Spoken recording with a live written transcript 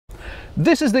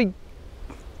This is the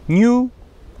new,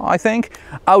 I think,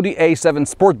 Audi A7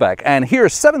 Sportback, and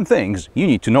here's 7 things you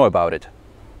need to know about it.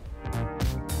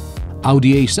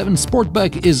 Audi A7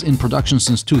 Sportback is in production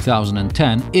since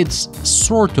 2010. It's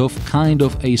kind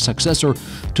of a successor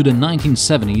to the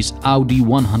 1970s Audi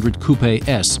 100 Coupe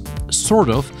S. Sort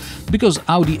of, because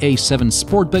Audi A7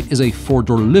 Sportback is a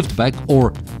 4-door liftback,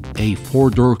 or a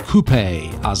 4-door coupe,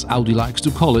 as Audi likes to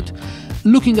call it.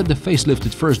 Looking at the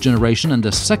facelifted first generation and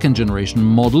the second generation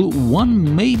model,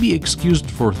 one may be excused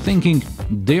for thinking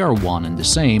they are one and the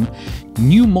same.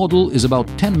 New model is about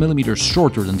 10 mm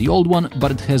shorter than the old one,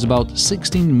 but it has about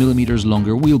 16 mm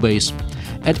longer wheelbase.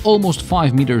 At almost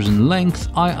 5 meters in length,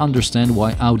 I understand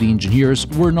why Audi engineers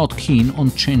were not keen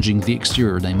on changing the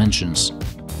exterior dimensions.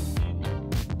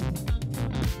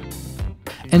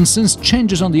 And since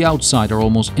changes on the outside are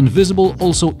almost invisible,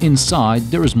 also inside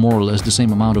there is more or less the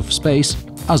same amount of space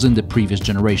as in the previous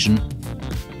generation.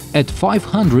 At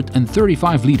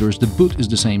 535 liters, the boot is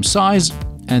the same size,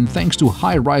 and thanks to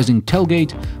high-rising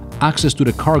tailgate, access to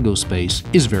the cargo space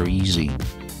is very easy.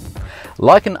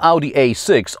 Like an Audi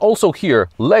A6, also here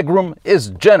legroom is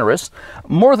generous.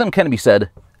 More than can be said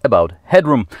about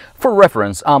headroom. For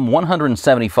reference, I'm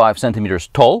 175 centimeters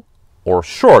tall, or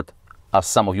short, as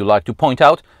some of you like to point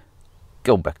out.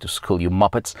 Go back to school, you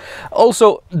muppets.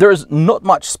 Also, there's not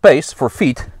much space for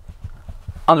feet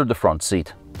under the front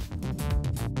seat.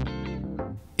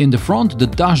 In the front, the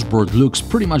dashboard looks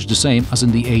pretty much the same as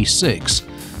in the A6.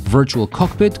 Virtual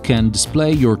cockpit can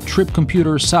display your trip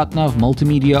computer, sat-nav,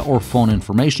 multimedia or phone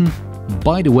information.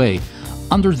 By the way,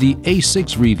 under the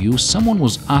A6 review, someone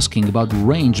was asking about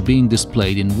range being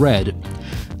displayed in red.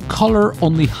 Color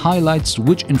only highlights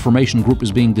which information group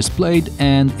is being displayed,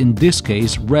 and in this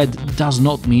case, red does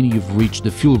not mean you've reached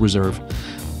the fuel reserve.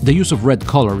 The use of red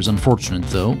color is unfortunate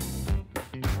though.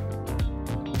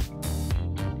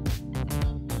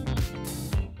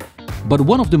 But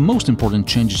one of the most important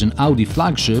changes in Audi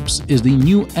flagships is the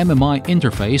new MMI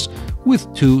interface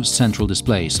with 2 central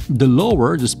displays. The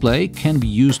lower display can be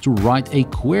used to write a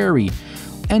query,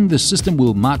 and the system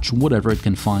will match whatever it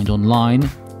can find online,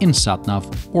 in sat-nav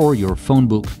or your phone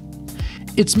book.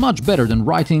 It's much better than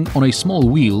writing on a small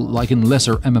wheel like in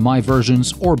lesser MMI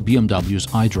versions or BMW's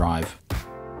iDrive.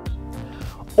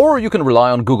 Or you can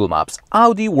rely on Google Maps.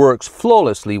 Audi works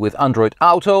flawlessly with Android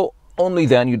Auto, only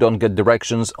then you don't get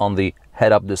directions on the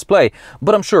head-up display.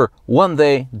 But I'm sure one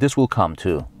day this will come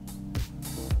too.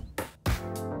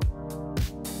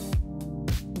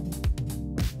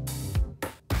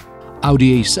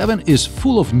 Audi A7 is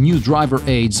full of new driver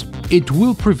aids. It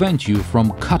will prevent you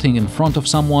from cutting in front of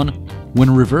someone.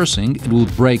 When reversing, it will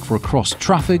brake for cross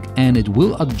traffic, and it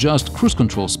will adjust cruise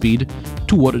control speed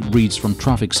to what it reads from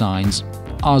traffic signs,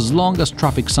 as long as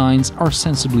traffic signs are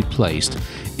sensibly placed.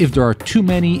 If there are too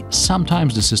many,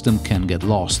 sometimes the system can get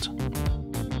lost.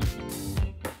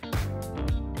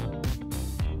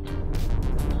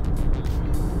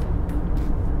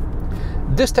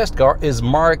 This test car is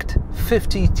marked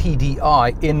 50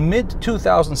 TDI. In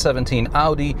mid-2017,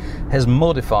 Audi has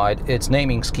modified its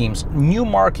naming schemes. New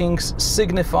markings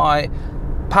signify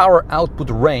power output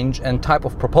range and type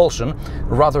of propulsion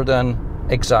rather than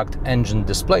exact engine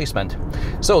displacement.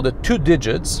 So the 2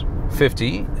 digits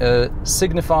 50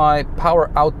 signify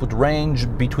power output range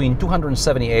between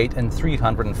 278 and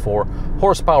 304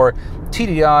 horsepower.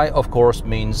 TDI, of course,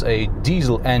 means a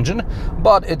diesel engine,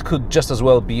 but it could just as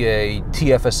well be a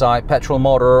TFSI petrol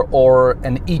motor or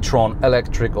an e-tron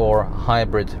electric or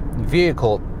hybrid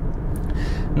vehicle.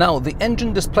 Now, the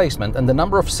engine displacement and the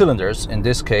number of cylinders, in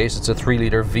this case it's a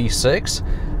 3-liter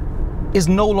V6, is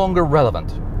no longer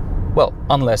relevant. Well,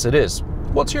 unless it is.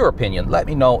 What's your opinion? Let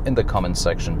me know in the comments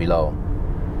section below.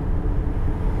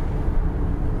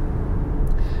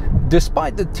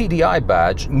 Despite the TDI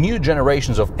badge, new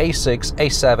generations of A6,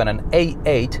 A7 and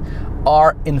A8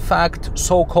 are in fact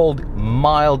so-called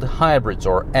mild hybrids,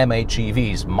 or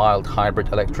MHEVs, mild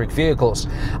hybrid electric vehicles.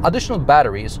 Additional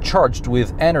batteries charged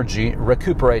with energy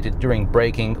recuperated during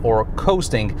braking or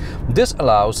coasting. This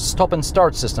allows stop and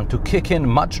start system to kick in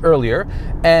much earlier,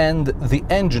 and the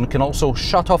engine can also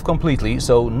shut off completely,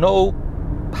 so no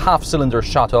half-cylinder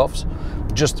shut-offs,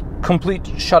 just complete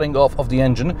shutting off of the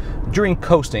engine during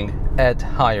coasting at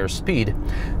higher speed.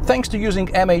 Thanks to using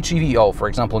MHEV, oh, for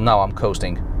example, now I'm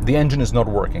coasting. The engine is not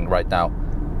working right now.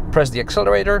 Press the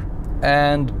accelerator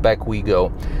and back we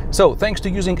go. So, thanks to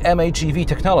using MHEV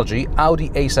technology, Audi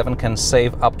A7 can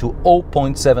save up to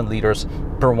 0.7 liters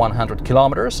per 100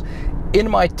 kilometers. In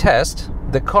my test,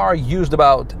 the car used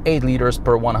about 8 liters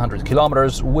per 100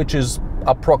 kilometers, which is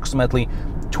approximately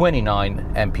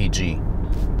 29 mpg.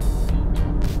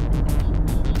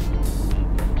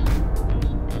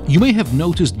 You may have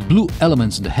noticed blue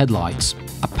elements in the headlights.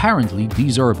 Apparently,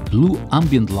 these are blue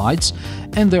ambient lights,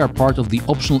 and they are part of the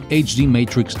optional HD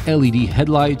Matrix LED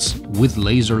headlights with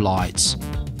laser lights.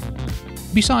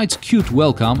 Besides cute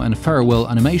welcome and farewell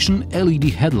animation, LED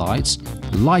headlights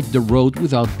light the road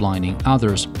without blinding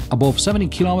others. Above 70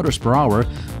 km/h,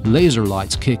 laser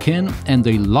lights kick in and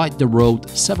they light the road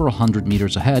several hundred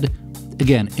meters ahead,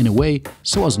 again in a way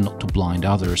so as not to blind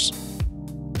others.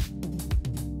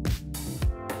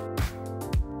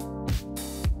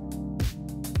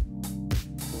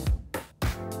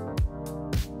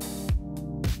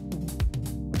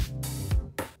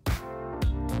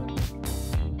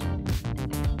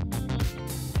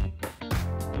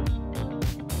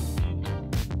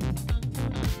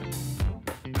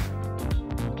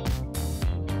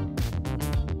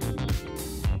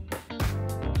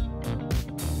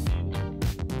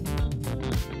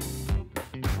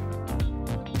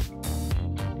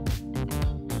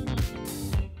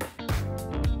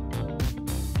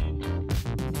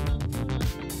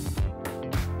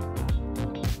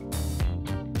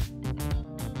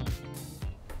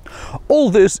 All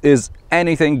this is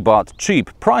anything but cheap.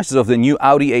 Prices of the new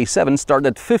Audi A7 start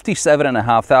at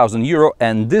 €57,500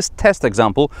 and this test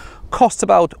example costs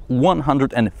about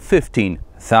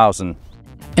 €115,000.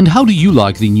 And how do you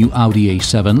like the new Audi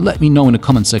A7? Let me know in the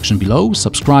comment section below.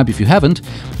 Subscribe if you haven't.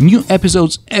 New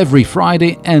episodes every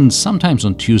Friday and sometimes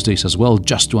on Tuesdays as well,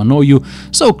 just to annoy you.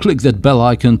 So click that bell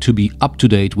icon to be up to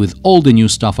date with all the new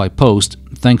stuff I post.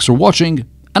 Thanks for watching,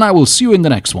 and I will see you in the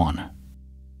next one.